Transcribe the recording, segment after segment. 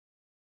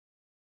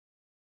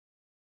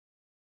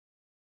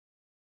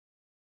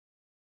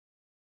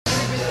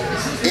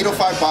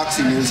805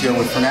 Boxing News here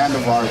with Fernando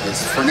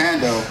Vargas.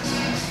 Fernando,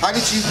 how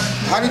did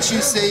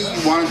you say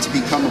you wanted to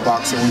become a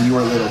boxer when you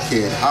were a little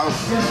kid? How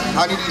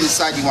did you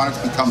decide you wanted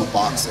to become a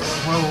boxer?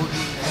 Well,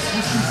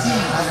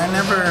 I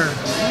never,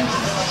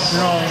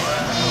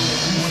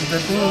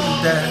 the thing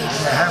that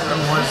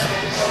happened was,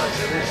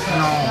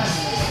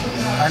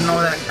 I know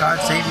that God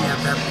saved me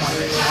at that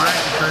point. Why?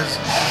 Because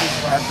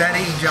at that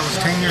age, I was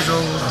 10 years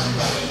old,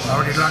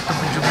 already locked up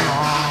in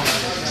juvenile hall,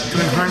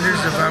 doing hundreds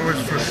of hours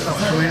of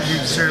community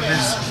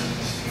service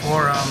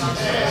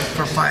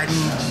for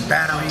fighting,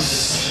 battling,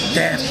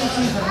 death.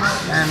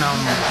 And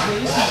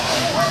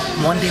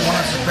one day when I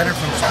was better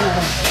from school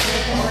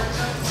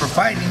for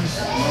fighting,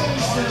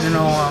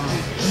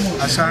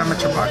 I saw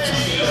amateur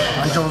boxing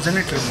on Joel's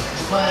Intercable,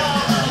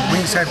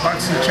 Ringside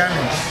Boxing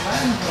Challenge.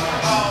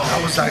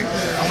 I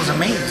was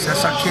amazed. I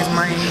saw kids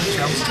my age.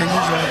 I was 10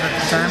 years old at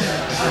the time,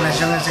 and as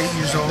young as 8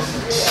 years old,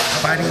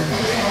 fighting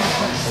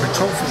for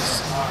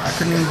trophies. I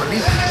couldn't even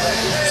believe it.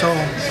 So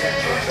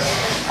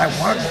I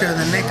walked there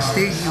the next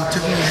day. It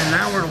took me an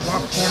hour to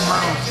walk 4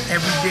 miles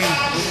every day.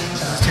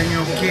 As a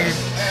 10-year-old kid,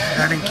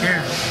 I didn't care.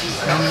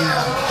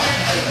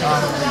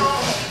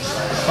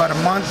 About a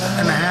month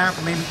and a half,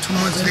 maybe 2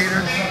 months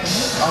later,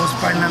 I was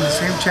fighting on the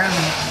same channel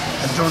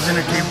at Joel's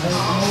Intercable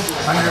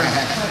under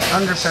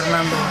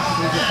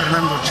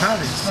Fernando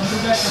Chavez,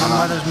 my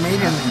mother's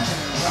maiden name.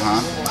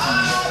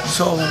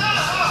 So,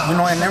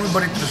 and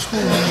everybody to the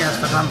school knew me as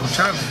Fernando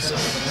Chavez.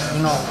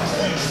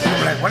 People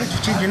were like, why did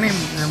you change your name?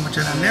 Which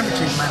I never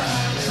changed my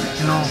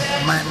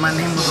name. My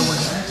name was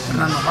always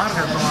Fernando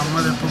Vargas, but my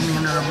mother put me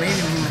under a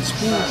maiden name in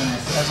school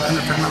as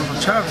under Fernando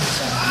Chavez.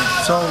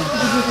 So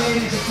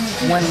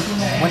when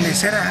they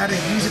said I had to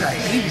use it, I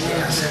hated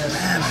it. I said,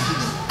 man,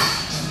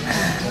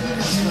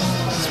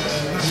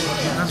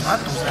 that's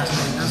Vato's last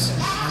name. That's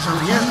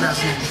Javier's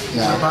last name.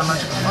 My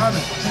biological father,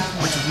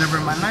 which was never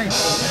in my life. I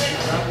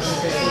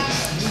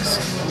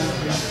said,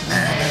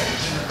 man,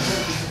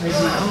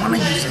 I don't want to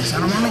use this.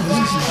 I don't want to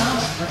use this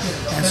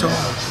name. And so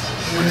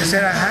when they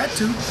said I had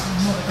to, I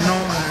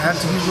had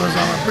to use what's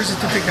on my birth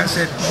certificate, I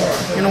said,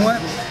 you know what?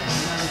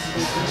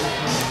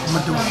 I'm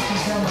going to do it.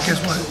 But guess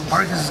what?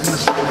 Vargas is going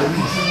to start with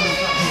me.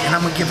 And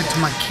I'm going to give it to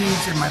my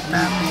kids and my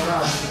family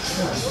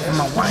and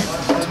my wife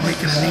to make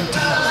it a name to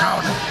be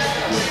proud of.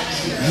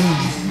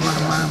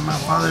 My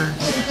father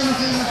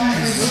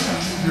is,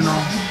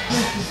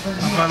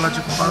 my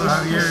biological father,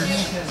 Javier,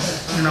 is,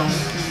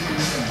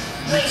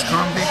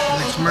 ex-convict,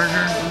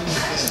 ex-murderer.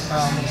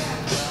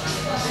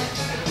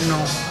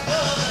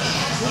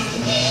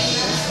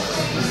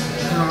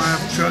 I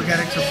have drug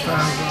addicts of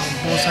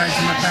both sides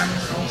of my family.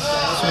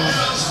 So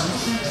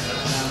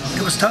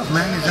it was tough,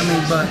 man.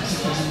 But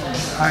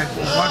I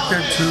walked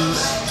there to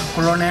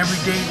Corona every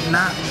day.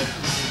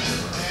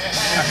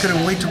 I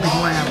couldn't wait to be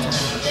who I am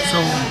today. So,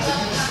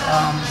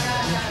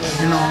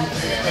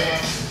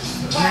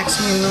 next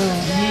thing you know,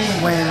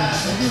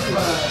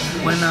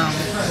 when I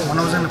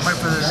was in the fight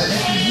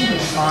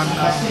on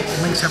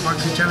Ringside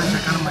Boxing Challenge, I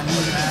got on my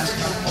knees and asked,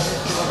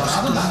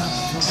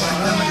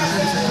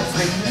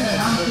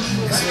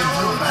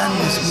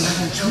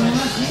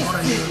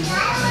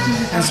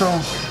 and so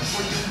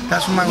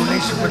that's when my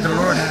relationship with the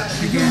Lord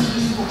began.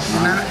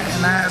 And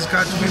I asked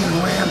God to make me who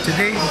I am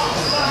today.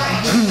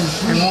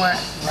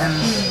 and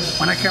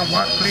when I can't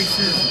walk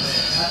places,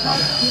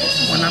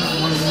 when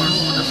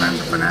the fans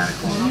are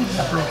fanatical,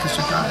 I blow kiss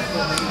to God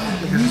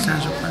because the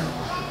fans are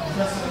fanatical.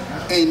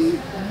 And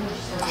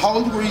how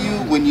old were you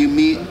when you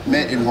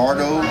met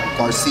Eduardo,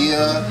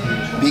 Garcia,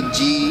 Big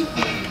G,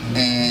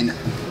 and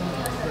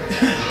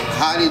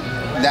how did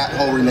that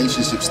whole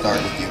relationship start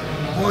with you?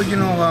 Well,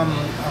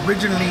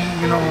 originally,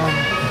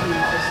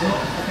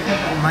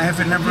 my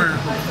effort never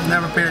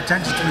paid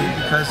attention to me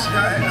because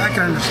I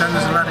can understand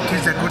there's a lot of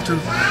kids that go to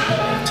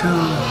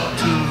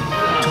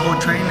go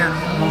train and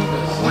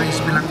what used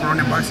to be like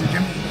Corona Boxing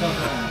Gym.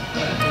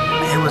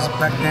 It was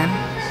back then.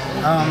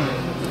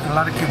 A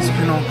lot of kids,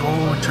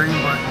 go train,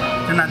 but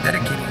they're not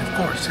dedicated, of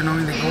course. They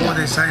go,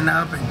 they sign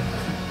up, and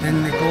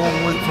then they go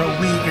for a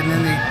week, and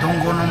then they don't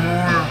go no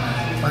more,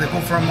 or they go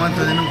for a month,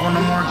 or they don't go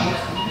no more.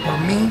 For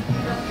me,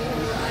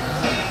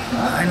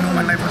 I knew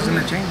my life was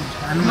gonna change.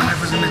 And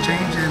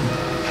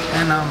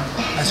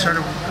I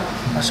started,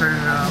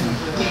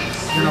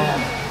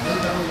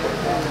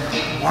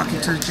 walking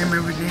to the gym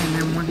every day. And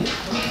then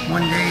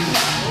one day,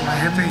 my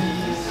jefe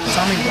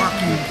saw me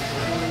walking,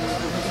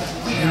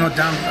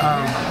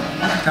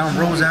 down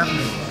Rose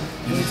Avenue.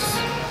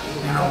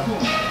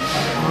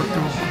 Go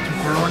through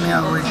Colonia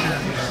all the way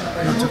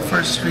to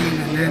First Street,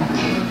 and then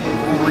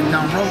all the way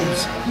down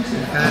Rose.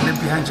 And I lived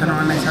behind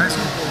General Nice High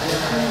School,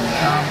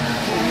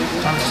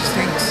 College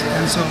Estates.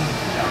 And so,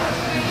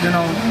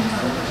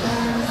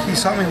 he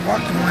saw me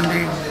walking one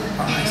day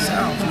by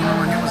myself,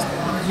 and it was,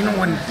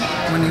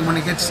 when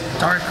it gets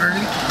dark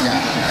early.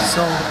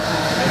 So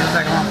it was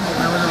like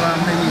I was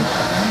around maybe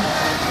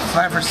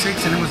 5 or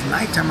 6, and it was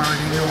nighttime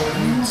already.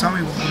 And he saw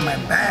me with my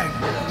bag,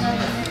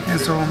 and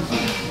so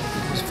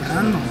it was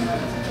Fernando.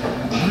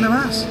 ¿Dónde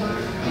vas?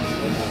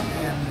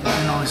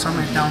 And he saw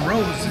me down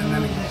Rose, and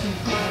then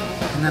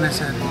And then I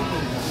said,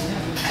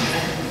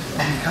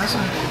 ¿a mi casa?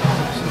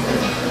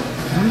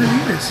 ¿Dónde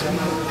vives?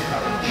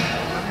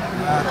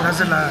 Atrás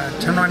de la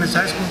Channel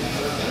High School.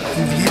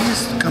 Y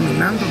vienes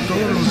caminando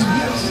todos los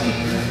días.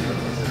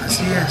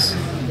 Así es.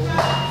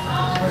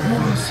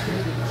 Pues,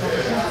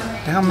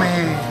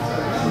 déjame,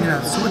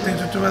 mira, súbete,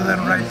 yo te voy a dar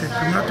un ride.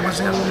 Primero te voy a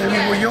enseñar dónde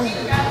vivo yo.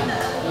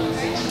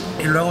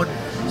 Y luego,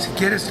 si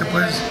quieres, te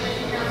puedes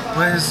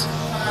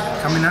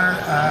caminar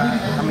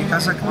a mi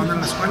casa que mando a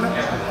la escuela.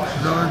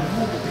 Luego,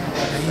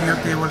 de ahí yo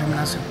te llevo al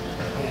gimnasio.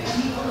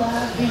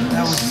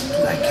 That was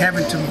like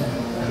heaven to me.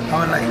 I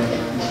was like,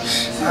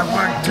 I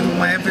walked to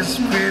my office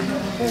crib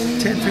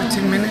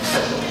 10-15 minutes.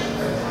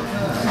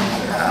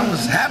 I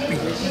was happy.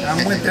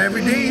 I went there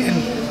every day,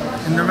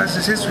 and the rest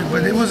is history.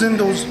 But it was in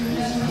those,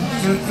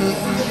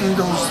 in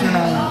those, you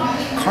know,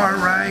 car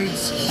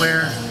rides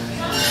where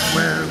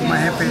my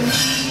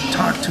jefe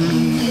talked to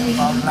me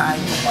about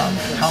life, about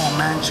how a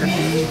man should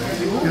be,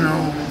 you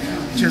know,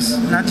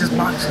 not just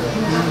boxing. You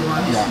know,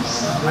 but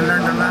I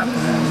learned a lot,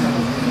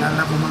 and I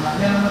love him a lot.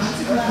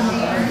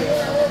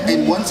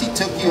 And once he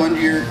took you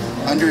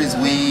under his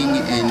wing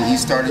and he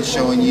started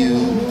showing you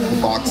the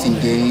boxing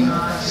game,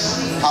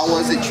 how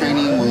was it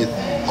training with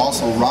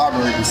also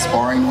Robert and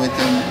sparring with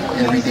him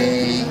every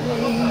day,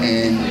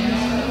 and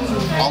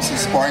also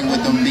sparring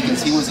with him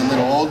because he was a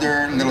little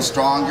older, a little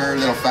stronger, a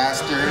little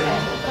faster?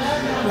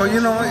 Well,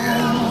 you know,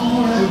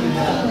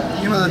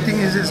 the thing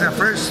is at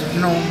first, you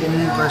know,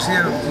 when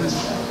Garcia,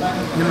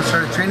 you know,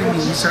 started training me,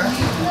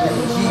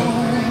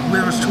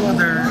 there was two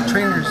other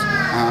trainers,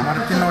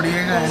 Martin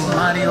Noriega and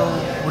Mario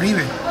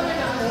Uribe.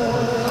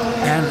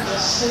 And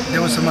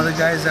there was some other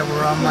guys that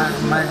were on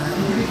my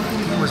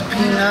it was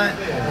Peanut,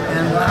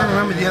 and I don't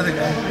remember the other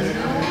guy.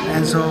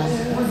 And so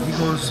he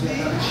goes,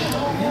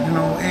 you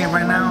know, hey,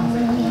 right now,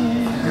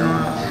 you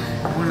know,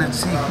 we're gonna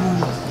see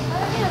who's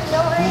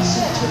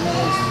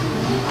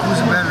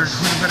a better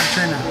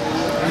trainer.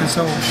 And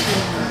so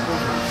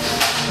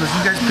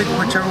you guys pick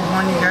whichever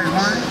one you guys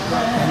want,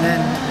 and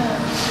then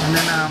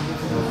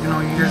you know,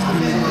 you guys give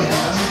me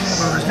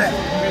whoever's next.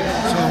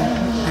 So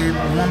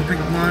one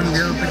picked one, the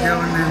other picked the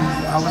other, and then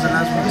I was the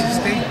last one to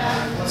stay.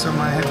 So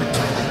my head,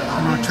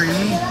 you know, trained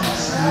me,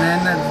 and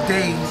then that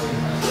day,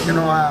 you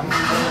know, I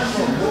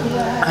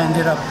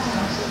ended up,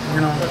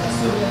 you know,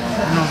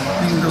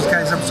 beating those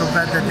guys up so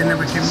bad that they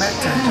never came back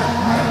to it.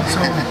 So,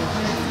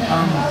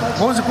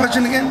 what was the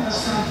question again?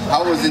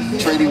 How was it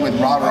training with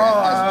Robert?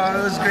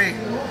 It was great.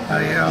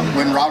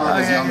 When Robert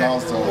was young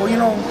also. Well, you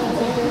know,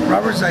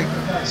 Robert's like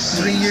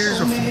 3 years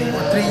older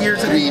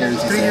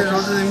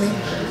than me.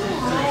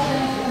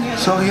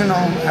 So, you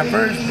know, at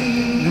first,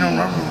 you know,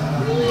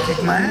 Robert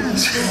kicked my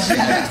ass.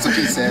 That's what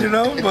he said. You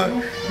know, but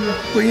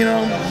you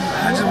know,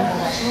 I just,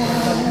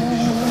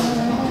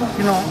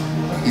 you know.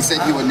 He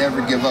said he would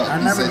never give up. I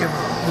never give up.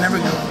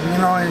 You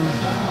know, and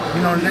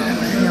you know,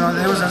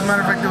 there was, as a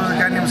matter of fact, there was a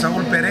guy named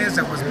Saul Perez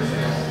that was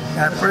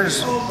at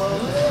first,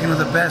 you know,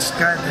 the best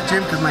guy at the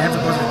gym, because my jefe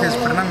goes like this: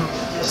 Fernando,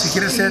 si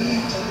quieres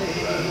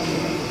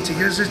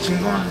ser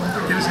chingón,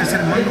 tienes que ser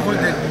el más mejor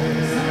del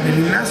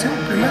gimnasio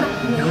primero,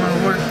 el más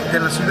mejor de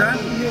la ciudad,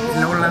 y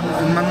luego el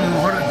más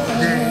mejor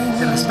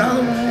del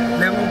estado,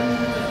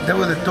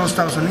 luego de todos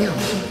Estados Unidos.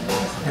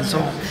 And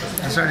so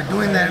I started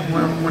doing that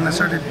when I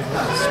started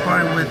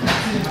sparring with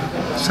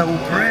Saul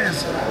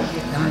Perez,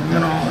 and you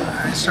know,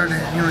 I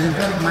started, you know, he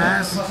kicked my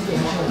ass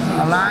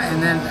a lot,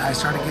 and then I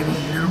started getting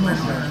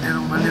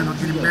little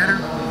getting better.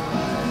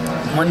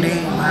 One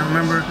day, I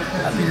remember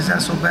I beat his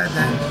ass so bad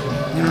that,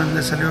 you know,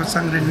 le salió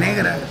sangre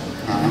negra,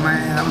 and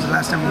that was the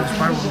last time we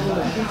sparred with him.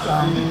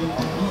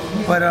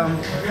 But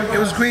it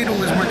was great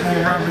always working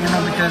with Robert, you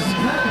know, because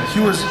he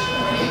was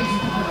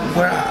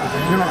where,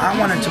 you know, I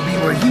wanted to be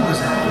where he was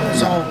at.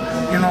 So,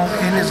 you know,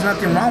 and there's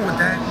nothing wrong with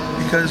that,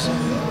 because,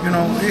 you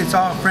know, it's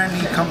all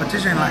friendly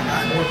competition. Like,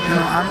 you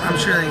know, I'm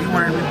sure that he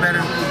wanted to be better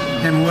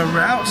than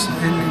whoever else,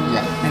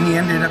 and he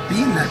ended up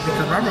being that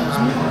because Robert was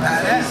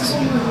badass.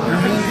 You know what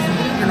I mean? And,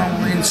 you know,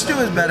 and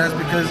still is badass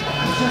because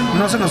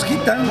no se nos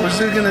quitan. We're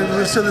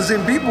still the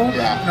same people.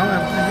 Yeah. You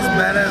know, he's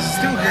badass.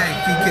 Still,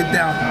 he get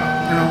down.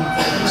 You know,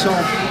 so,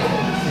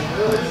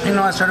 you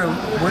know, I started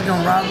working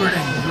with Robert,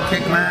 and he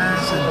kicked my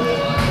ass, and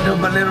little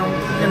by little,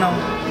 you know,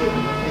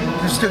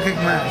 he still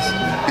kicked my ass.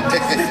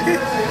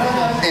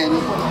 And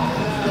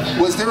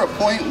was there a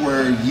point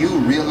where you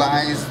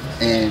realized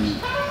and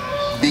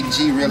Big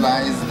G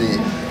realized that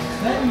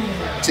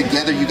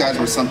together you guys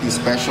were something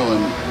special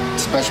and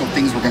special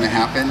things were going to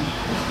happen?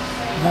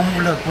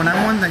 Look, when I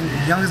won the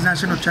youngest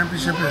national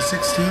championship at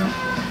 16,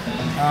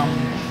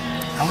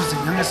 I was the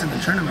youngest in the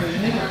tournament.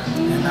 And,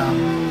 you know,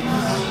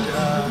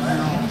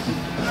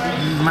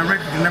 my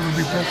record can never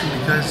be broken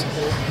because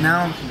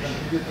now,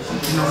 you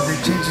know, they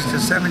changed it to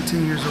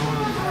 17 years old,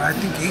 or I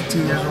think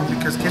 18 years old,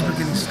 because kids were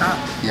getting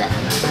stopped. Yeah.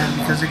 And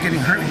because they're getting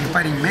hurt and you're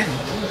fighting men.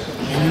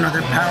 And, you know,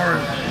 their power,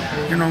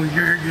 you know,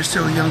 you're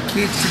still a young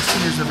kid,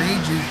 16 years of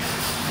age, and,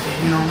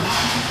 you know,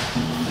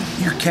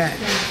 you can't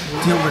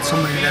deal with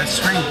somebody that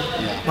strength.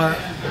 But,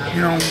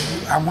 you know,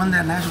 I won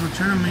that national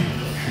tournament,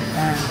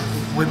 and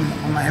with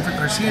my jefe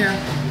Garcia,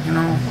 you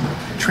know,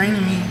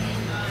 training me,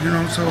 you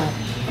know. So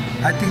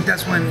I think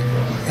that's when,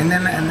 and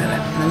then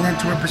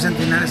to represent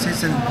the United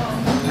States in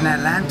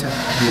Atlanta,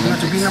 you know,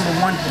 to be number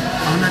one,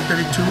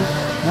 132,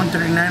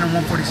 139, and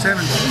 147.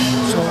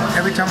 So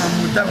every time I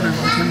moved up and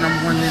became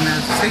number one in the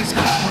United States, I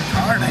worked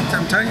hard.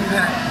 I'm telling you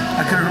that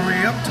I could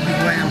hurry up to be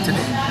who I am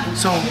today.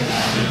 So,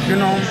 you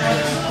know,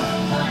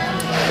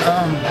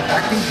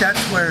 I think that's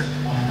where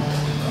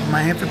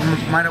my hip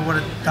might have would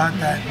have thought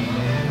that,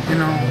 you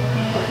know,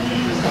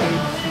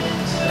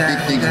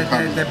 that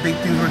big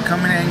things were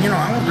coming. And you know,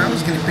 I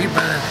was getting beat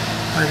by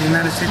the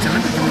United States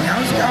Olympic Committee. I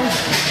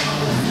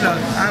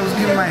was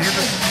giving my hip.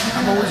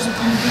 I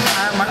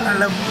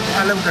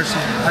love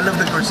Garcia. I love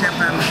the Garcia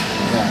family.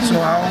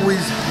 So I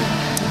always,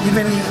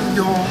 even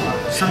though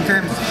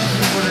sometimes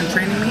he wasn't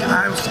training me,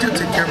 I would still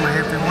take care of my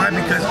hip. Why?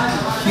 Because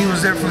he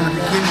was there from the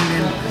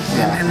beginning,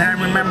 and I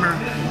remember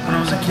when I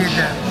was a kid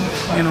that,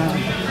 you know,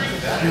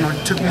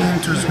 took me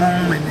into his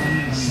home and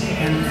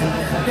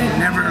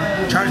never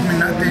charged me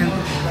nothing,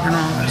 you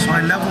know. So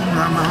I love him with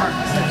my heart.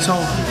 So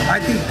I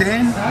think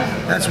then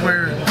that's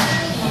where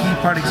he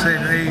probably said,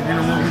 hey, you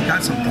know what, we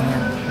got something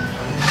here.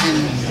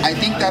 And I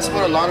think that's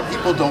what a lot of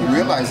people don't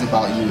realize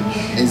about you,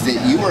 is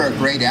that you were a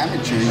great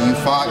amateur. You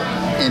fought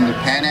in the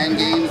Pan Am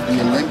Games,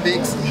 the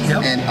Olympics,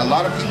 and a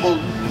lot of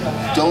people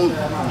don't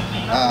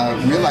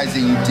realize that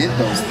you did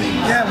those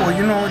things. Yeah, well,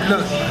 you know,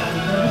 look,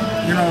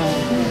 you know,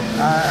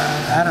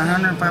 I had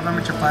 105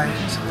 amateur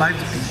fights, 5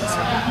 defeats.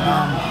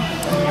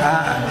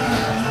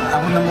 I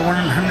was number one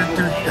in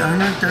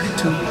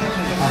 132,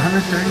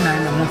 139,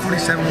 and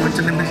 147. Went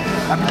to the Olympics.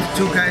 I beat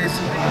the 2 guys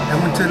that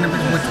went to the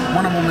Olympics, which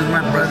one of them is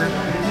my brother,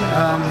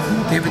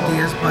 David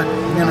Diaz. But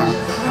you know,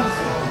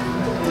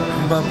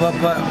 but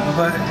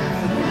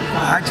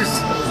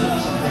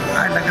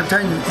like I'm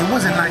telling you, it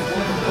wasn't like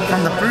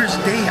from the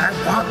first day I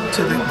walked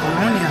to the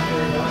Colonia,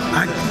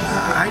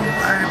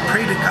 I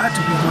prayed to God to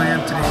be who I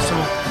am today. So,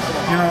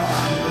 you know,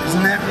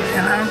 isn't that,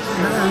 and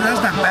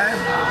that's not bad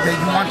that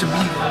you want to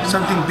be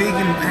something big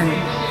and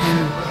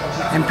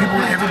people,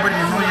 everybody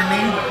to know your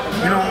name.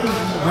 You know,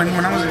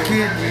 when I was a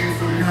kid,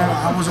 you know,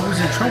 I was always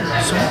in trouble.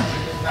 So,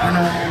 you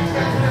know,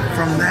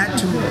 from that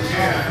to,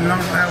 you know,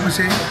 I would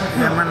say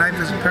that my life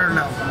is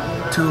parallel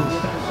to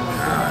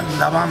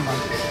La Bamba.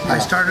 I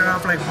started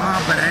off like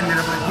Bob, but I ended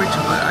up like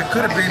Richard. But I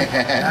could have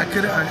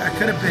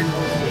been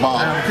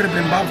Bob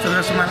for the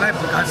rest of my life,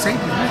 but God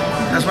saved me.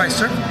 That's why I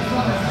served.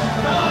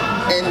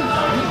 And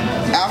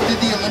after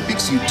the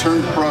Olympics, you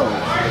turned pro.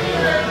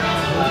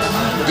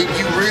 Did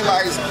you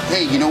realize,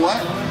 hey, you know what?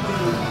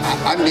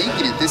 I'm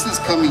making it. This is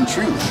coming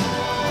true.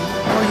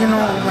 Well, you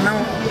know, when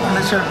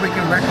I started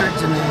breaking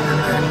records and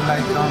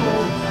like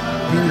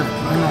being the,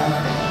 you know,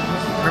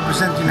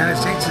 represent the United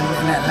States in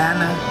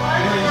Atlanta,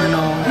 you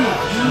know,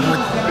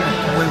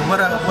 with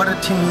what a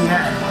team we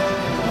had.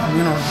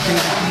 You know,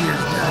 David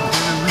Diaz,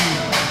 David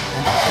Reed,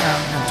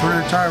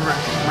 Antonio Tarver,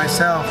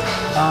 myself,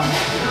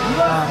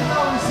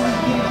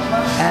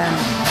 and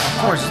of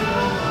course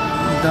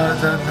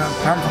the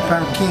pound for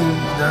pound king,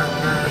 the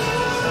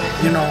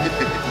you know,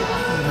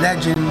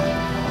 legend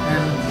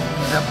and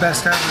the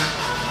best ever,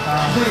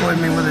 Floyd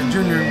Mayweather Jr.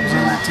 was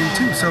on that team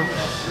too. So,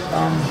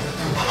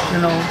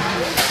 you know.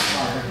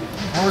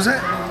 What was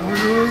that? What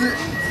was it?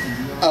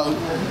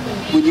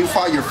 When you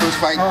fought your first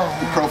fight,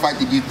 pro fight,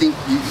 did you think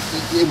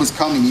it was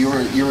coming? You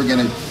were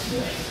gonna?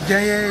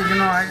 Yeah. You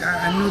know,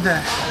 I knew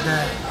that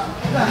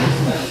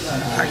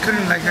I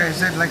couldn't, like I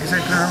said,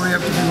 couldn't hurry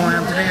up to be who I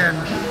am today,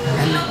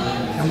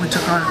 and we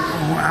took on.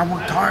 I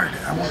worked hard,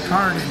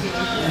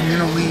 and you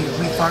know, we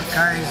fought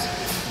guys,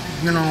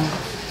 you know,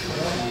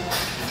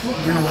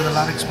 with a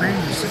lot of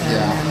experience,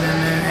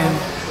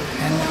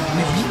 and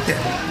we beat them,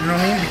 you know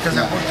what I mean? Because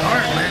I worked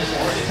hard, man.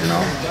 You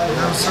know,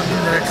 that was something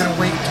that I couldn't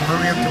wait to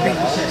hurry up to beat.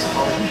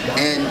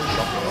 And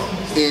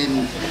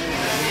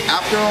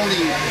after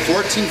only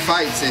 14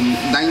 fights in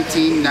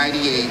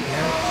 1998,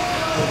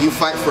 you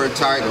fight for a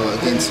title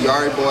against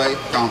Yori boy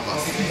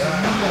Campas.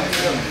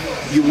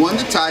 You won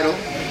the title,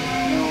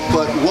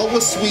 but what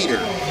was sweeter,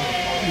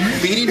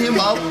 beating him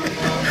up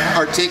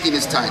or taking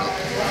his title?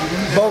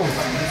 Both,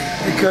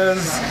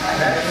 because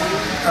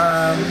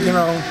you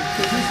know,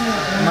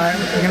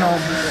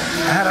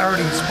 I had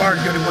already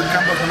sparred Yori boy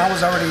Campas when I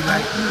was already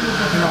like,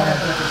 you know,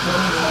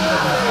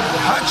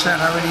 hot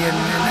shot already, and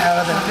out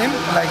of the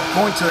Olympics, like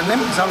going to the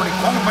Olympics, already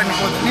qualified to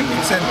go to the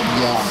Olympics, and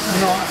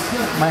you know,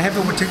 my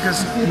heavyweight would take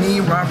us, me,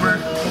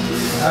 Robert,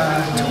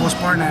 to go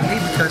spar in LA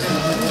because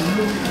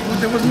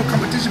there was no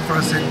competition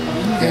for us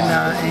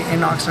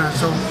in Oxnard,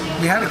 so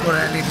we had to go to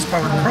LA to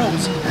spar with the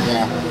pros.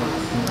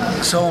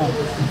 So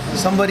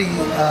somebody,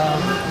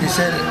 they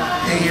said,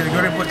 hey, you're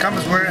going to put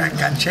Campas where at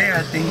Cache,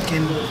 I think,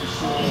 in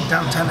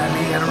downtown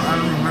LA. I don't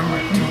remember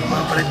too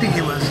well, but I think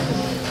it was.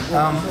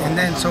 And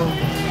then so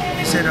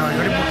he said,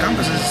 Yori boy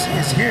Campas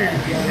is here.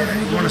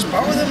 You want to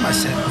spar with him? I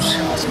said,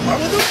 spar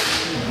with him?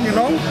 You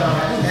know?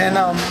 And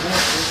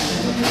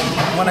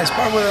when I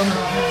sparred with him,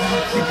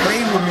 he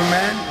played with me,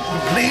 man. He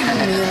played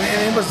with me,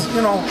 and it was,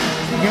 you know,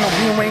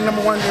 being ranked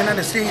number 1 in the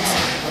United States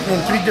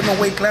in 3 different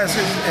weight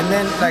classes, and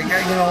then like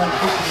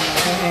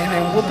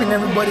and whooping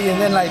everybody, and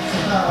then like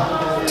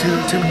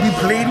to be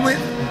played with.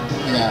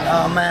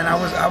 Yeah. Man, I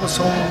was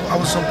so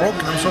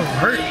broken. I'm so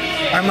hurt.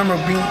 I remember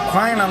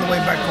crying on the way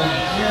back home.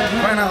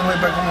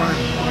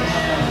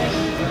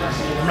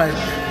 I'm like,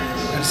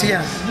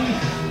 Garcia,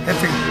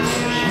 jefe,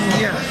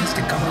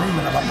 este cabrón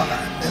me la va a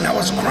pagar. And I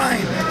was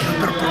crying.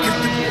 Pero ¿por qué?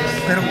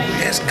 Pero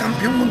es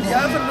campeón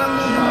mundial,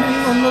 Fernando.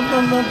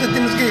 No te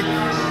tienes que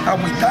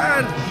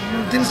agüitar.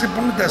 No tienes que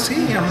ponerte así.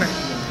 I'm like,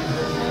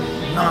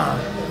 nah,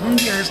 un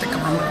día este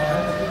cabrón me la va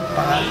a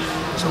pagar.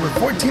 So with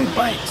 14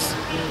 fights,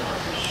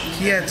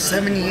 he had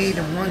 78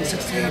 and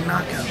 168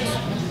 knockouts.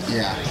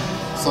 Yeah,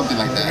 something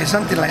like that.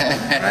 Something like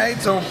that, right?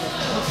 So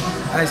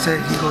I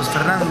said, he goes,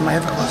 Fernando, my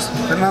jefe goes,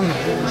 Fernando,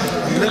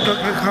 look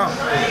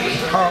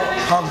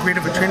how great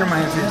of a trainer my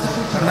jefe is.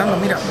 Fernando,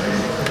 mira,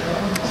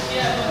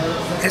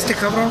 este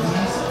cabrón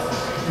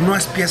no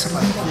es pieza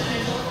para ti.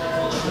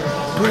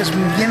 Tú eres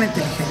bien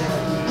inteligente,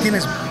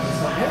 tienes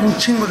un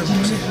chingo de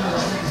boxeo,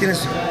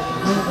 tienes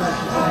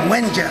un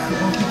buen jab,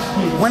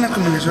 buenas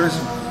combinaciones.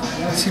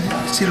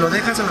 Si lo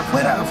dejas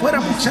afuera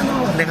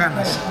boxeándolo, le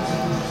ganas.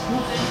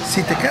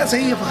 Si te quedas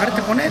ahí a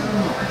fajarte con él,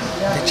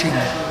 te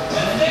chinga.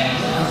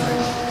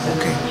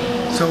 Okay,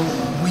 so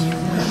we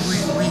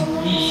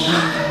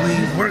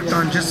worked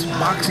on just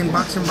boxing,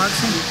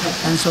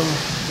 and so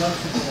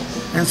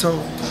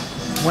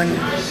when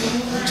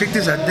check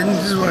this out, then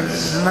this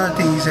is another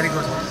thing he said. He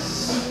goes,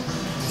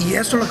 y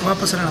esto es lo que va a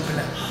pasar en la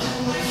pelea.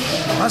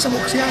 Vas a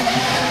boxear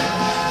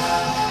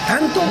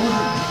tanto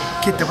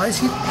que te va a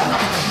decir,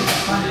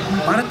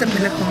 párate a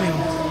pelear conmigo,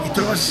 y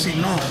tú le vas a decir,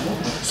 no,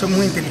 soy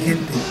muy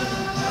inteligente.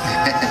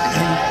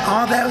 And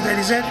all that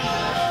he said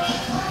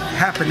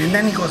happened, and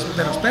then he goes,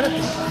 pero espérate,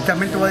 y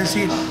también te voy a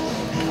decir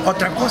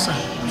otra cosa,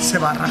 se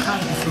va a rajar.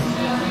 Dije,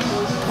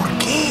 ¿por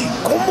qué?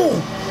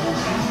 ¿Cómo?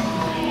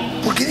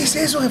 ¿Por qué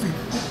dice eso, jefe?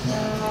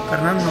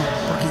 Fernando,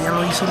 porque ya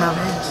lo hizo una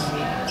vez.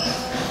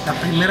 La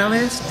primera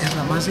vez es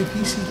la más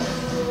difícil.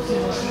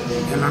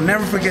 And I'll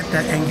never forget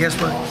that. And guess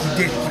what?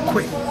 He did. He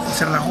quit.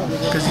 Se rajó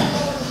because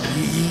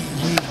he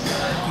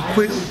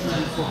quit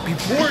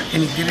before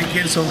and he did it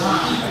again. So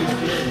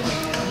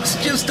it's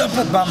just stuff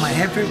about my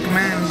jefe,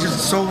 man. He's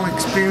just so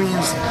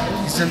experienced.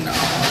 He's an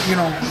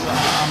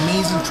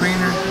amazing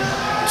trainer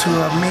to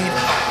have made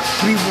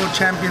 3 world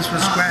champions from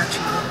scratch.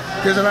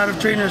 There's a lot of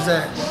trainers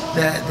that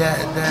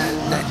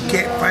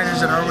get fighters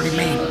that are already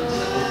made,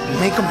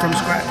 make them from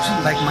scratch,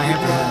 like my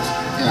jefe has.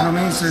 You know what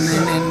I mean? So,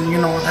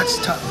 and that's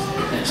tough.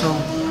 So,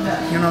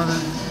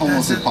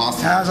 almost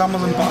impossible. That's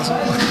almost impossible.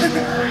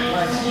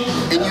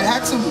 And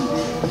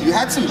you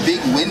had some big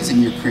wins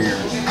in your career.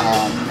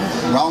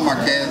 Raul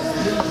Marquez,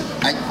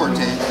 Ike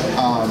Cortez,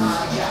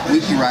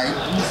 Wiki Wright.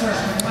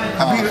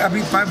 I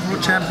beat 5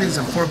 world champions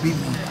and 4 beat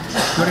me.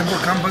 Yori,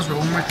 Campas,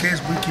 Raul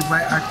Marquez, Wiki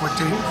Wright, Ike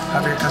Cortez,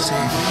 Javier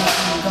Garcia.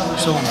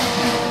 So,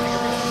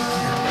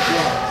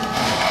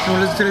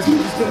 let's take.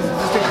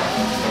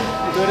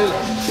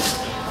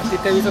 A ti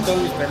te he visto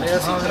todas mis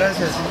peleas. No,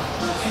 gracias.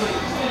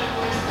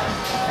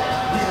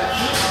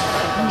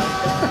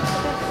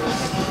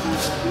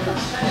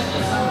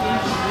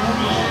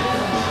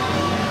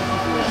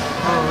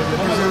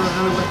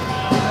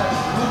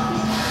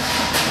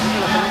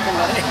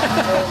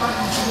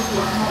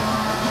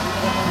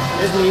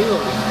 Es mi ídolo.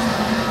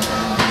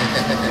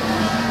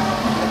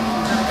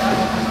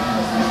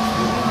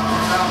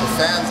 The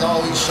fans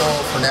always show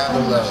Fernando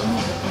love.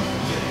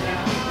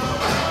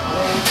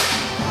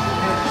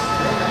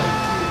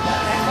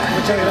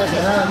 Muchas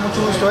gracias. Nada,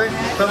 mucho gusto,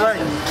 Bye-bye.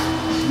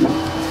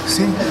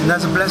 See,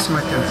 that's a blessing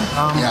right there.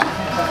 Yeah.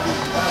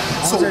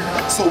 So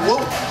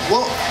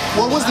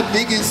what was the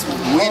biggest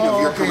win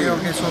of your career?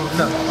 Okay, so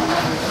look,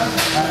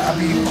 I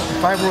beat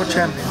 5 world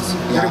champions.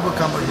 Yori,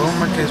 Campas, Raul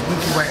Marquez,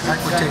 Wiki Wright,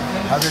 Ike Cortez,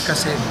 Javier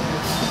Garcia,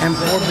 and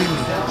 4 beat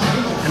me.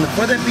 And the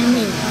 4 that beat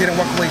me didn't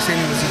walk away saying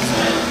it was easy.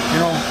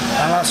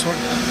 I lost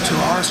to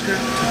Oscar,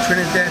 to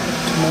Trinidad,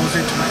 to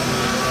Moses, to Miami.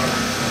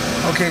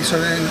 Okay, so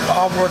then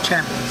all world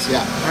champions.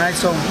 Yeah. All right,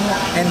 so,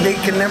 and they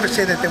can never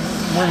say that they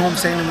went home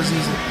saying it was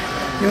easy.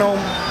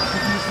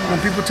 When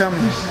people tell me,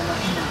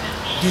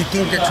 do you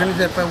think that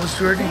Trinidad fight was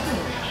too early?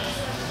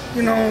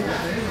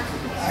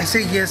 I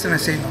say yes and I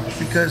say no,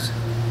 because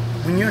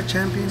when you're a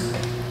champion,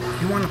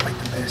 you want to fight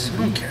the best. You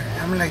don't care.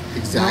 I'm like,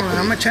 exactly.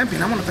 I'm a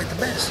champion. I want to fight the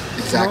best.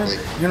 Exactly.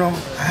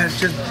 I had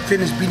just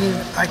finished beating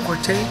Ike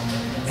Cortez,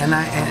 and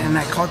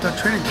I called out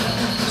Trinidad.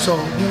 So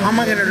how am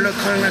I gonna look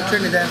calling out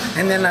Trinidad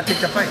and then not take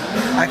the fight?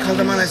 I called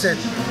him and I said,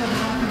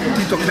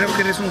 Tito, creo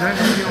que eres un gran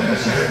campeón.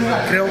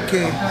 Creo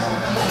que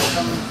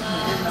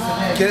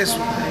eres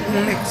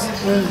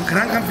un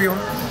gran campeón.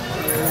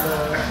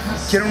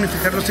 Quiero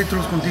unificar los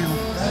títulos contigo.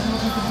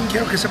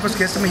 Quiero que sepas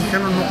que este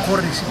mexicano no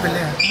corre y sí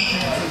pelea.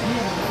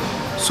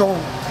 So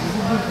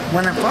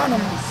when I fought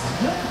him,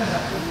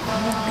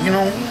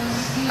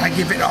 I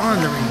give it all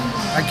in the ring.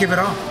 I give it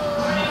all.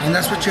 And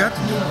that's what you have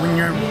to do when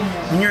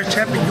you're a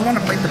champion. You want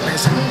to fight the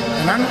best.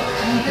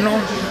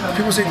 And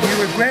people say, do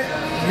you regret?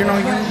 you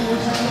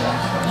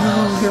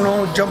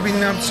know,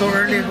 jumping up so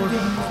early.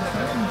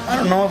 I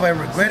don't know if I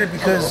regret it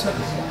because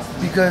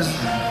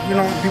you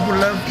know, people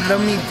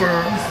love me for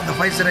the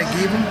fights that I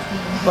gave them,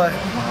 but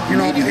you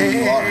know,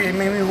 it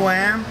made me who I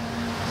am.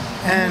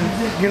 And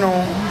you know,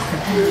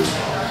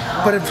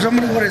 but if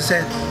somebody would have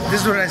said,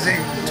 this is what I say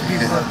to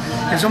people,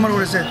 if somebody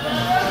would have said,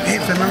 hey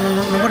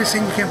Fernando, nobody's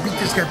saying you can't beat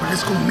this guy, but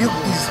let's go milk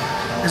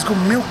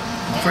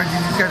for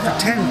these guys for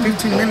 10,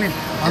 15 million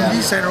on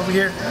this side over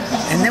here,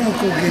 and then we'll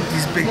go get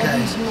these big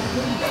guys.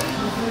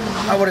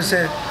 I would have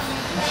said,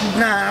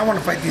 nah, I want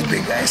to fight these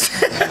big guys.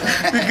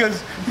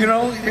 Because, you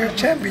know, you're a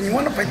champion. You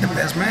want to fight the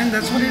best, man.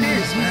 That's what it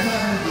is, man.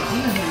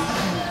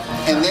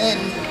 And then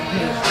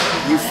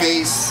you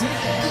face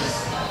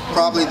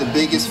probably the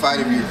biggest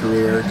fight of your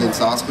career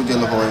against Oscar De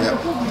La Hoya.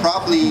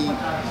 Probably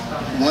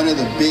one of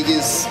the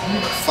biggest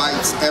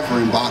fights ever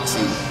in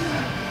boxing.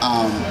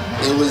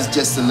 It was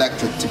just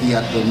electric to be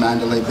at the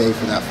Mandalay Bay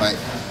for that fight.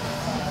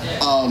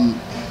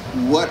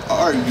 What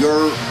are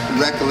your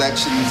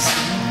recollections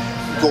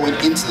going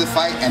into the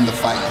fight and the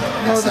fight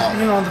itself?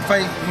 The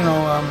fight, it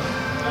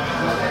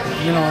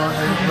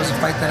was a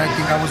fight that I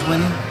think I was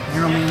winning.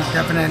 You know what I mean?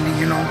 Definitely,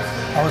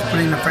 I was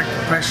putting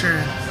effective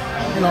pressure.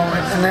 And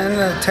then in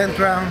the 10th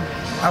round,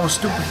 I was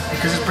stupid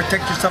because it's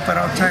protect yourself at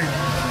all times.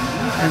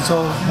 And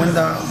so when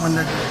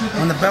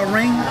the bell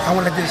rang, I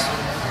went like this,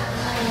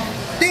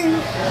 ding,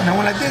 and I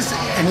went like this,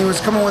 and he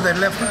was coming with that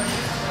left hook,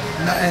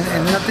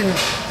 and nothing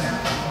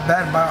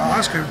bad about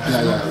Oscar.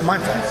 My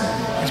fault.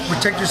 It's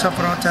protect yourself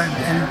at all times,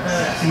 and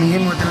he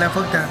hit me with the left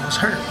hook that was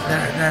hurt,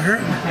 that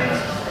hurt me.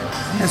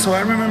 And so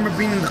I remember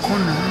being in the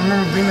corner.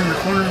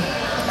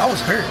 I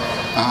was hurt.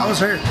 I was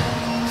hurt.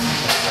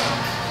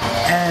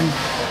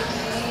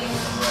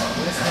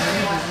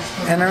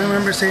 And I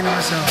remember saying to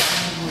myself,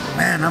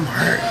 man, I'm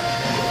hurt.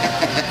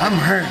 I'm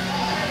hurt.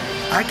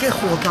 I can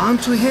hold on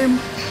to him,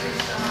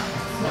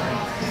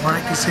 or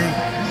I can say,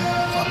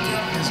 fuck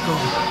it, let's go.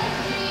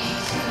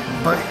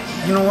 But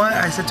you know what?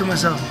 I said to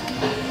myself,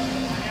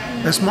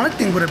 the smart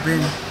thing would have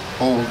been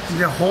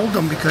hold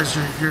him because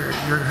you're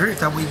hurt.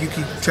 That way you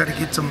can try to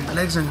get some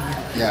legs in you.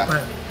 Yeah.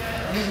 But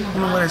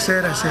you know what I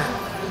said? I said,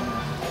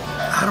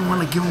 I don't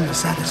want to give him the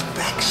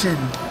satisfaction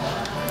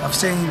of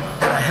saying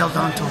that I held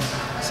on to him.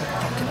 I said,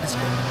 fuck it, let's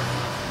go.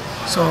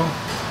 So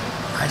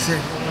I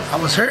said, I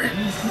was hurt.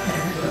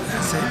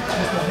 I said,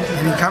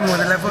 and he caught me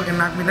with the left hook and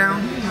knocked me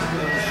down.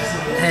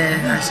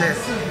 And I said,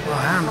 well,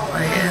 I don't know.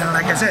 And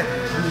like I said,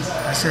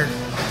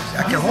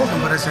 I can hold him,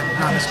 but I said,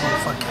 no, let's go,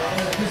 fuck it.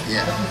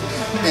 Yeah.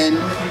 And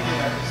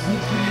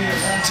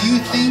do you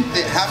think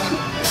that having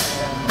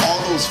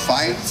all those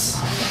fights,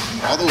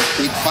 all those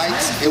big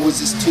fights, it was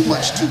just too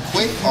much too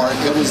quick, or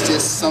it was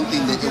just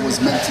something that it was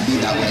meant to be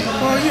that way?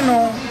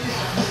 Well,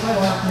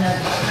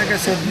 like I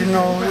said,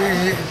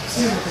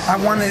 I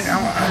wanted,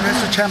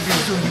 as a champion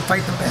too, you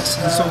fight the best.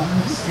 And so,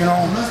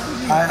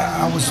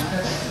 I was,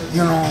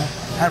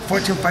 had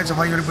 14 fights of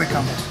Yori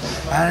Campas.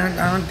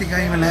 I don't think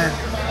I even had,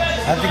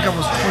 I think I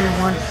was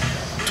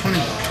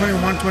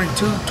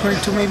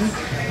 22 maybe,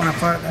 when I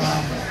fought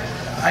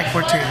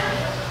Cortez.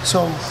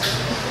 So,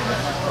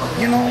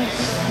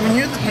 when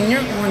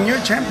you're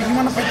a champion, you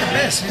want to fight the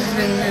best,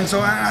 and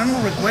so I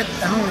don't regret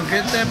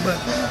that. But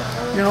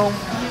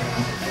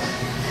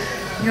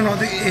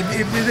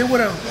if they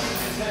would have,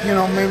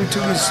 maybe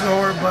took me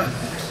slower. But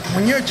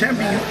when you're a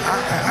champion,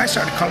 I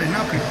started calling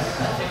out people.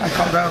 I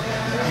called out,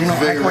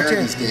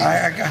 Cortez.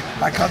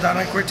 I called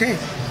out Cortez.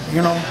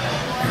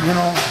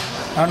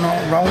 I don't know,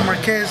 Raul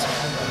Marquez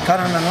got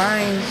on the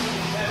line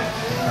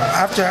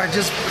after I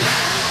just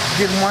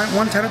did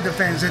one title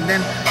defense, and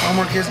then Raul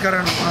Marquez got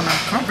on a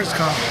conference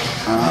call,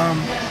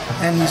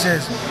 and he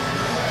says,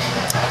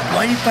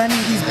 why are you fighting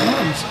these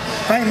bums?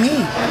 Fight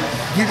me.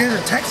 You guys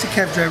are taxi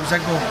cab drivers. I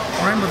go,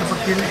 all right,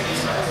 motherfucker, you're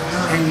next.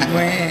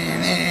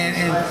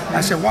 And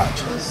I said,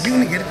 watch, you're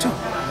gonna get it too.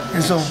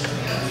 And so,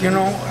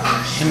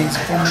 and he's a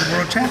former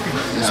world champion.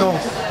 Yeah. So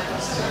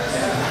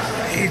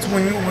it's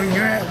when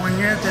you're at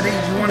that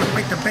age, you want to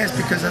fight the best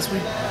because that's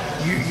what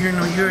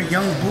you're a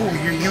young bull,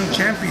 you're a young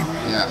champion.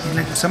 Yeah.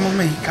 Like some of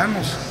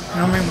Mexicanos,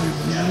 we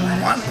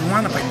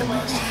want to fight the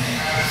best.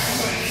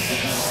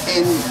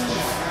 And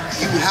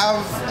you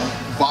have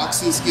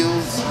boxing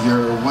skills.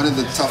 You're one of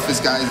the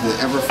toughest guys that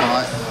ever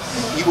fought.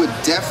 You would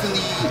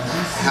definitely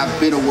have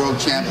been a world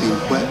champion,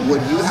 but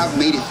would you have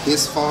made it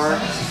this far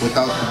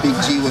without the Big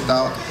G,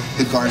 without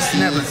the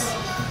Garcias?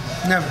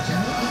 Never.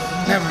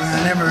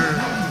 I never.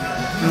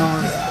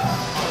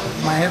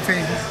 My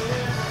jefe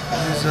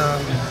is a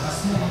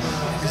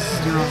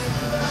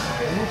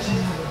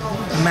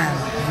man.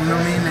 You know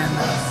what I mean? And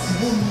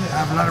I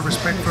have a lot of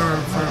respect for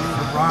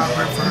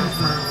Robert,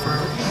 for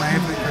my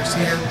jefe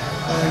Garcia.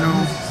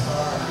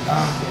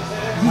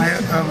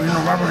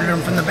 Robert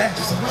learned from the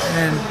best.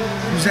 And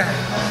who's that?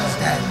 His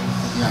dad.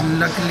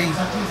 And luckily,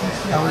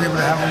 I was able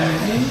to have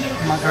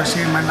my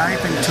Garcia in my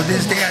life, and to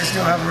this day, I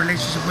still have a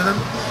relationship with him.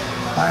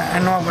 I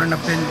know I wouldn't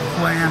have been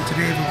who I am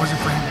today if it wasn't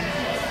for him.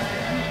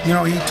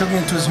 He took me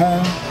into his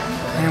home,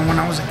 And when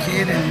I was a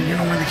kid, and you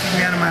know, when they kicked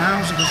me out of my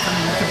house, it was funny,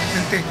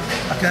 vente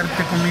a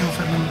quedarte conmigo,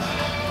 Fernando.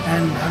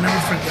 And I'll never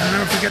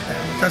forget that.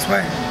 That's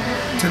why,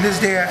 to this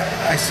day,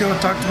 I still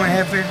talk to my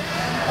jefe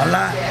a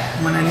lot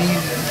when I need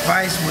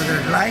advice, whether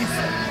life,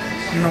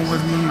 you know,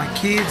 with my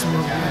kids,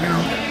 or you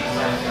know,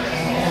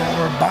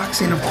 or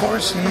boxing, of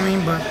course, you know what I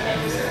mean. But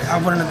I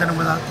wouldn't have done it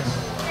without them.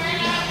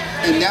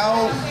 And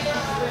now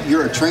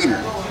you're a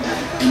trainer,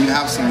 and you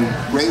have some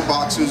great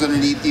boxers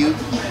underneath you.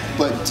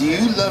 But do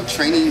you love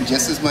training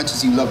just as much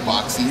as you love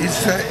boxing?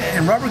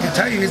 And Robert can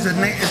tell you, it's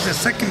the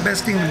second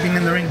best thing to being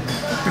in the ring.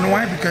 You know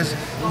why? Because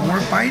when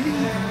we're fighting,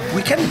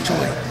 we can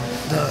enjoy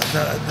the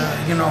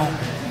you know,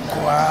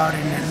 go out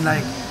and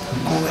like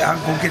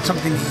go get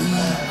something to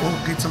eat, go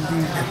get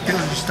something that fills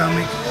your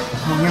stomach.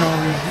 You know,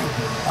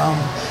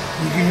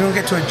 you don't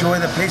get to enjoy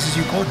the places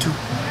you go to.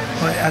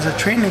 But as a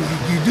trainer,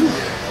 you do.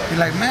 You're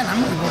like, man, I'm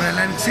gonna go to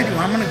Atlantic City.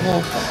 Or I'm gonna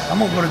go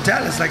to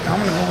Dallas. Like I'm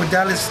gonna go with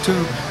Dallas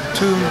with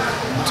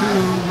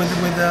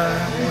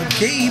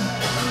Gabe,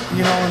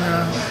 you know,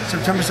 on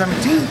September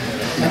 17th.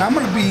 And I'm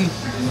gonna be,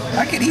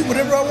 I can eat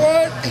whatever I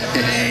want.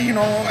 And, you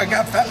know, I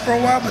got fat for a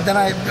while, but then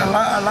I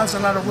lost a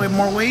lot of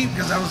more weight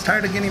because I was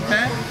tired of getting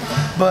fat.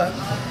 But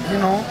you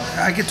know,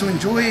 I get to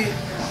enjoy it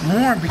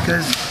more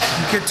because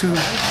you get to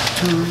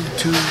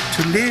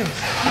live,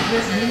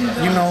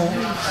 you know,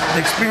 the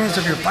experience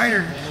of your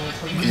fighter.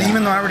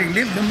 Even though I already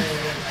lived them,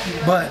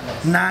 but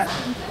not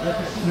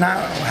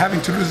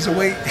having to lose the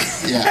weight.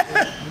 Yeah.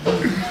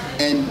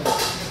 And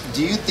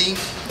do you think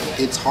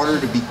it's harder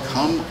to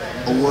become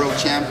a world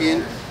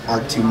champion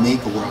or to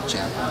make a world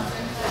champion?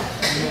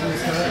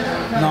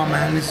 No,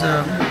 man, it's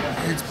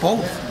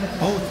both.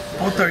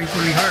 Both are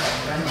equally hard.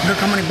 Look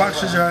how many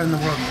boxers there are in the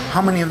world.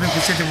 How many of them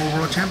can say they were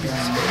world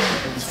champions?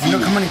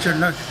 Look how many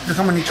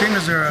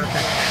trainers there are out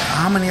there.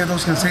 How many of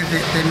those can say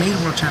they made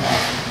world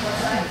champions?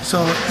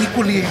 So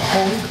equally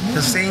both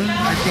the same,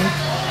 I think.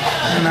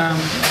 And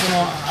you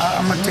know,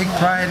 I'm gonna take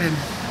pride and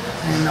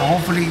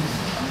hopefully,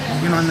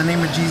 you know, in the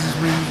name of Jesus,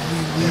 we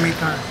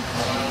make our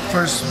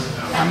first.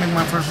 I make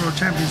my first world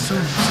champion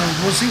soon. So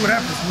we'll see what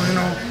happens. You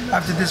know,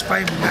 after this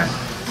fight, we got,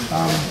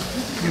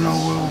 you know,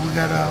 we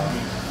got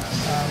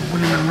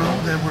Willie Monroe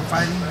that we're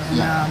fighting,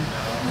 and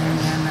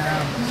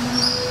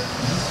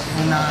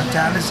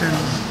Dallas and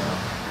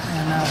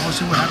we'll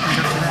see what happens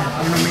after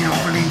that. You know what I mean?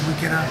 Hopefully we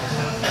get a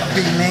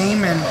big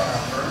name and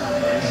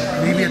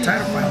maybe a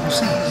title fight. We'll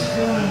see.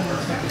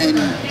 And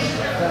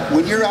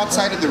when you're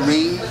outside of the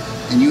ring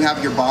and you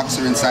have your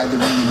boxer inside the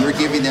ring and you're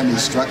giving them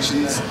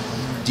instructions,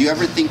 do you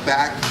ever think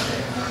back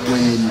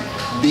when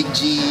Big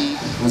G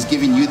was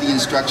giving you the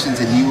instructions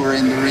and you were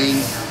in the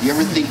ring? Do you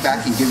ever think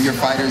back and give your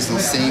fighters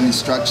those same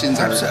instructions?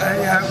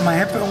 My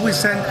jefe always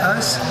sent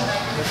us,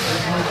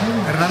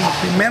 Fernando,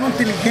 primero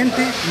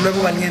inteligente,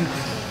 luego valiente.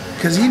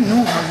 Because he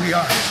knew how we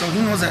are, so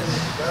he knows that,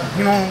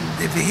 you know,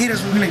 if they hit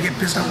us, we're gonna get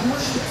pissed off.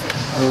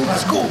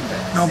 Let's go.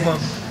 No, but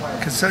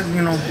because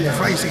you know,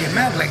 before I used to get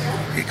mad, like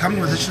they come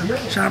with a shut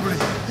up, like,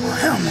 oh,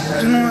 hell no,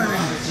 you know,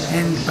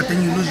 but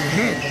then you lose your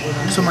head.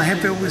 So my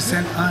jefe always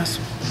sent us,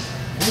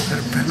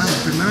 Fernando,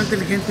 primero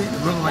inteligente,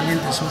 luego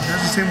valiente. So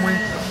that's the same way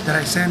that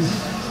I send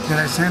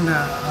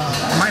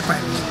my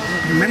fighters.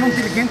 Primero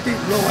inteligente,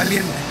 luego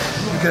valiente,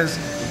 because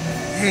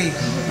hey,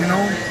 you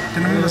know,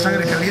 tenemos la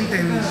sangre caliente,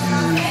 and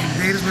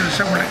they just were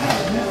shot.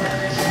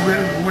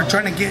 We're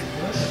trying to get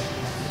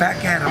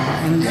back at them,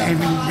 and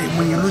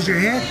when you lose your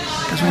head,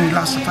 that's when you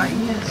lost the fight.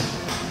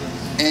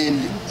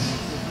 And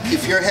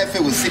if your jefe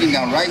was sitting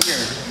down right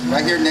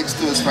here next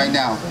to us right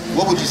now,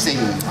 what would you say to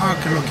him? Oh,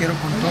 que lo quiero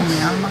con toda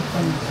mi alma,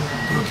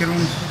 que lo quiero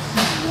un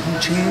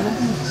chingo,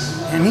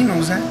 and he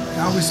knows that.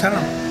 I always tell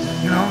him,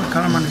 you know, I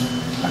call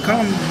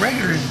him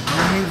regular. You know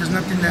what I mean? There's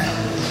nothing that,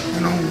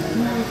 you know,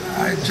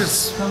 I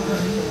just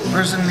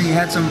personally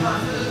had some,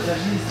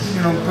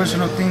 you know,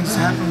 personal things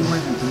happen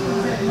with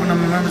one of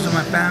the members of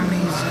my family,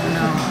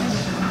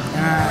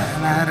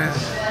 and I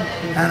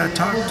had to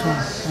talk to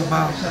him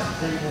about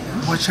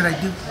what should I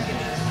do. You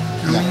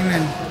know what I mean?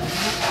 And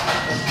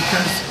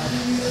because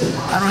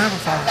I don't have a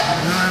father.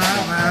 You know,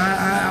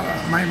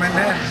 my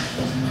dad,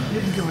 he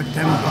didn't give a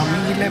damn about me.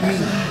 He let me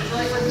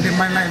live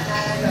my life.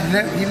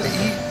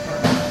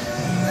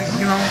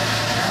 You know,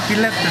 he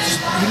let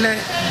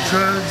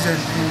drugs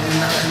and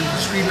the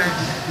street life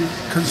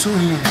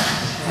consume me,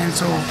 and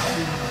so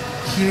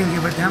he didn't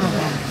give a damn about me.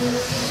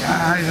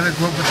 I had to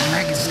grow up with a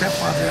nagging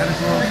stepfather. I had to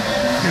grow up,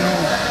 you know,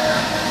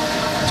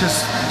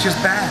 just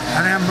bad.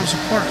 I didn't have no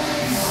support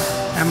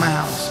at my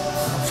house.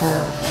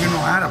 You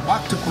know, I had to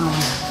walk to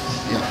Colombia.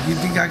 Yeah. You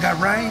think I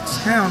got rights?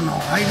 Hell no.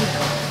 I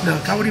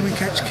would even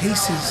catch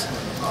cases.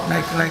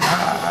 Like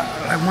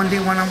one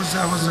day when I was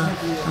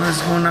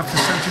going off the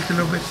subject a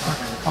little bit,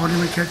 I would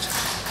even catch,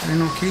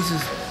 you know, cases.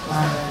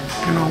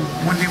 You know,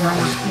 one day when I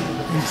was,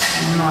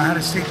 you know, I had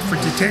to stay for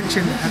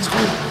detention at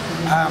school.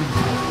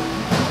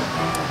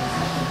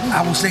 I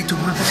was late to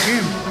go to the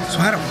gym,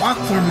 so I had to walk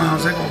 4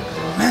 miles. I go,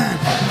 man,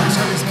 I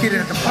saw this kid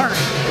at the park.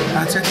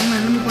 I said, hey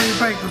man, let me borrow your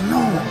bike. He goes,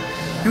 no.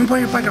 Let me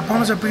borrow your bike, I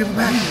promise I'll bring it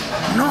back.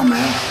 No,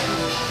 man.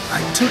 I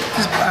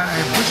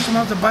pushed him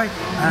off the bike,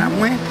 and I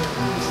went,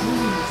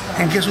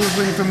 and guess what was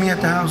waiting for me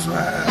at the house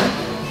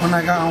when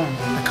I got home?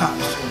 The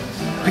cops.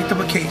 Picked up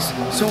a case.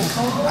 So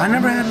I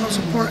never had no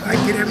support. I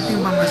did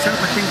everything by myself.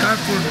 I thank God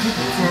for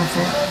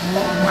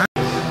my,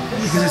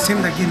 because it's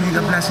him that gave me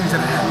the blessings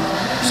that I have.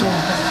 So,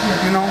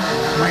 you know,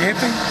 my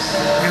jefe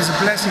is a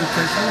blessing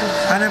because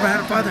I never had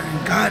a father, and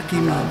God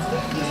gave me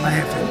my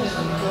jefe.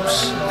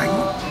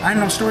 I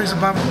know stories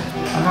about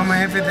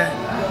my jefe that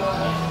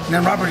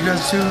Robert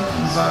does too.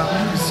 But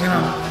you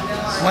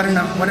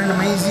know, what an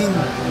amazing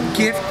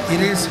gift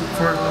it is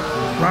for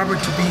Robert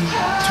to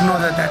know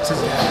that that's his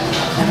dad,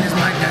 and it's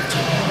my dad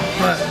too.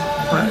 But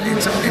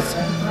it's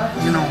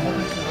you know.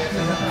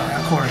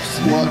 Of course.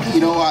 Well, you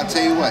know, I'll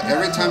tell you what,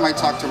 every time I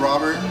talk to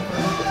Robert,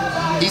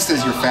 he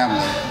says you're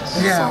family.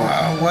 Yeah,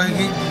 so. Well,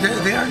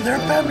 they're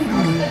family to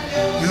me.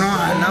 You know,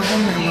 I love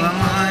them, and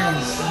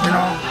you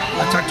know,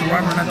 I talked to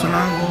Robert not too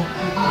long ago.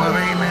 Well,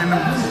 hey, man,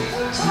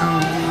 you know,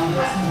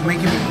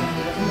 making me,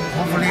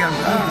 hopefully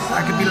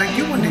I could be like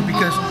you one day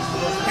because,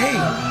 hey,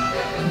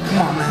 come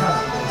on, man.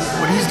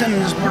 What he's done in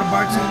the sport of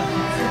boxing,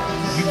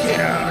 you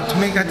get to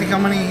make, I think, how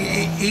many,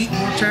 8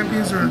 world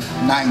champions or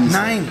 9?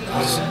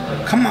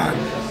 Come on.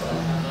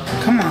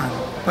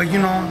 But you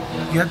know,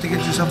 you have to get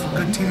yourself a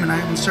good team, and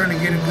I'm starting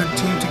to get a good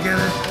team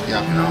together.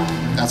 Yeah. You know,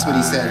 that's what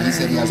he said. He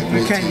said he has a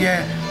great team.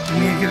 Yeah, you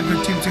need to get a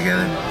good team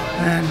together,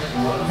 and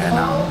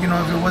you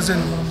know, if it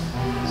wasn't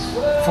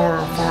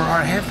for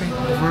our jefe,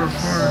 for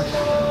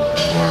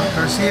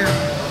Garcia,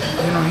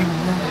 you know,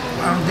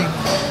 I don't think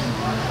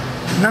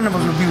none of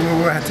us would be where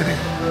we're at today.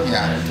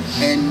 Yeah,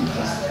 and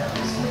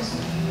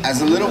as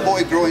a little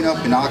boy growing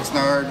up in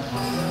Oxnard,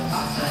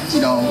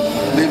 you know,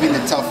 living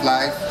a tough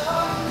life,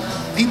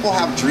 people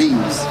have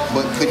dreams,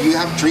 but could you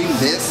have dreamed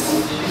this?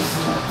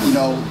 You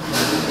know,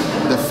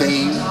 the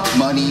fame,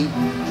 money,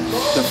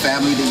 the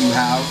family that you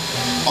have,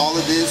 all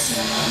of this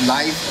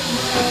life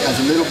as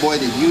a little boy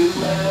that you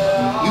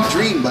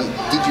dreamed, but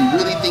did you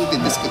really think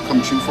that this could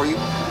come true for you?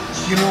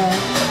 You know,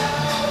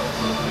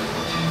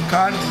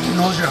 God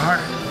knows your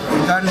heart.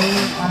 God knew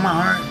on my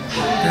heart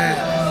that,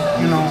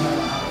 you know,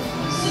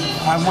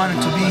 I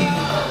wanted to be,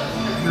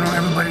 you know,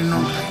 everybody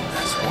knows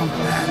that's one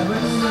bad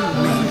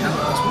man,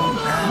 that's one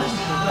bad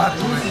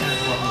vato right there.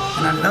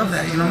 And I love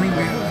that, you know what I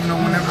mean? You know,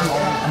 whenever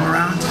I'm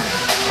around,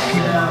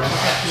 people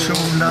show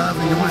love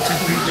and they want to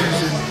take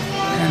pictures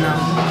and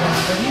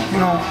you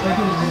know,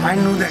 I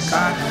knew that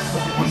God,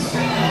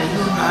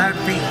 I had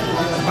faith.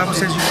 The Bible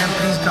says you can't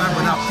please God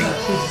without faith.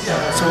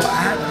 So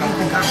I had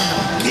faith in God from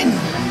the beginning.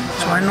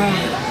 So I know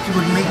He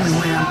would make me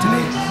who I am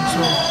today.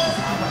 So,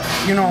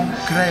 you know,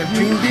 could I have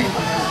dreamed it?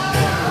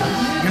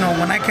 You know,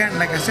 when I can't,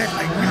 like I said,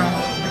 like, you know,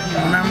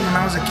 when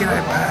I was a kid, I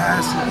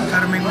asked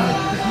God to make me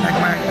like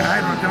my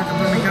idol. Don't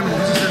put me coming.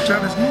 This is the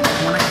Travis.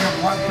 When I can't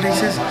walk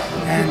places,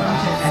 and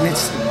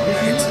it's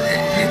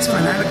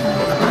fanatical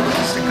about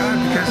this to God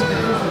because,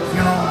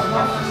 you know,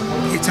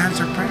 it's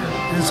answered prayer.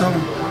 And so,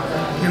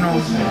 you know,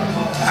 we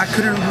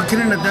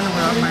couldn't have done it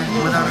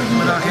without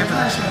Him for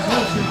that shit.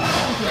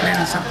 Plain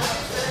and simple.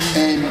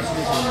 And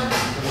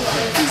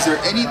is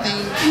there anything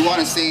you want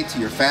to say to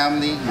your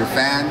family, your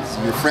fans,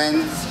 your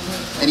friends?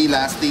 Any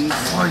last things?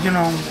 Well, you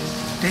know,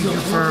 thank you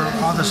for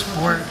all the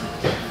support.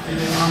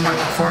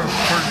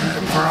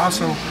 For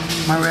also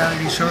my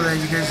reality show that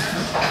you guys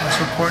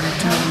supported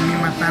too. Me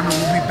and my family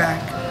will be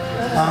back.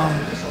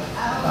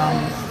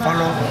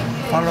 Follow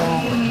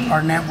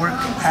our network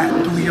at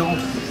Tuyo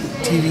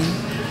TV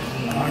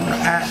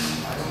at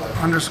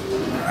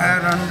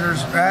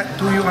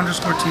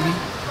Tuyo_TV.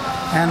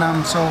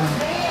 And so,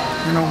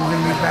 you know, we're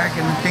gonna be back,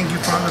 and thank you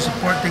for all the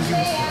support. Thank you,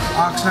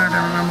 Oxnard.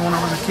 I remember when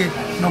I was a kid,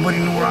 nobody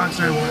knew where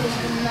Oxnard was.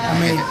 I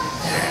mean,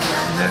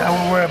 I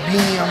would wear a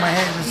beanie on my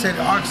head that said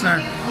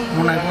Oxnard.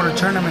 When I go to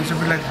tournaments, they'd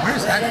be like, "Where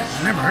is that?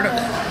 I never heard of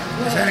that.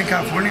 Is that in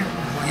California?"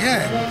 Well,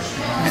 yeah,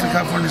 it's in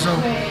California. So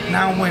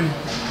now when,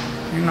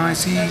 you know, I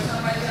see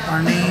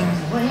our name,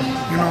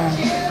 you know,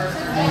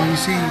 when you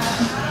see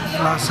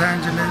Los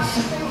Angeles,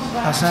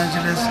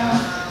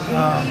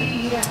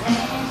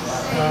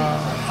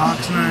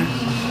 Oxnard,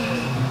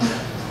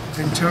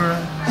 Ventura,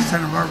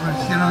 Santa Barbara,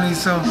 you know what I mean?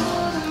 So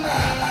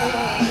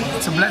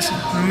it's a blessing,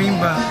 you know what I mean?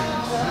 But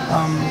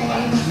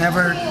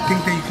never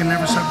think that you can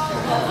never stop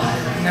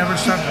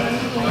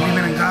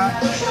believing in God,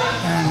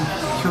 and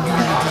He'll give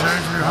you the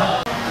desires of your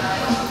heart.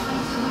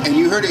 And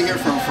you heard it here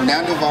from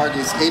Fernando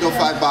Vargas,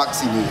 805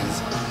 Boxing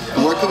News.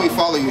 And where can we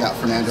follow you at,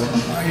 Fernando?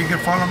 You can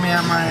follow me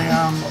on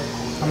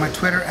my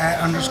Twitter at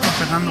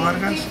 _Fernando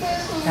Vargas,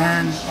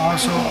 and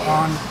also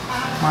on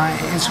my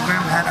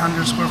Instagram at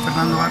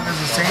 _Fernando Vargas,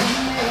 the same.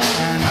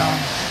 And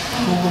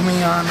Google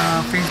me on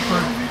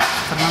Facebook,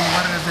 Fernando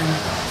Vargas, and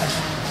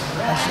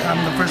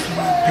I'm the first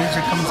page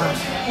that comes up.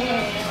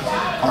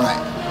 All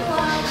right.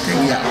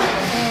 Thank you.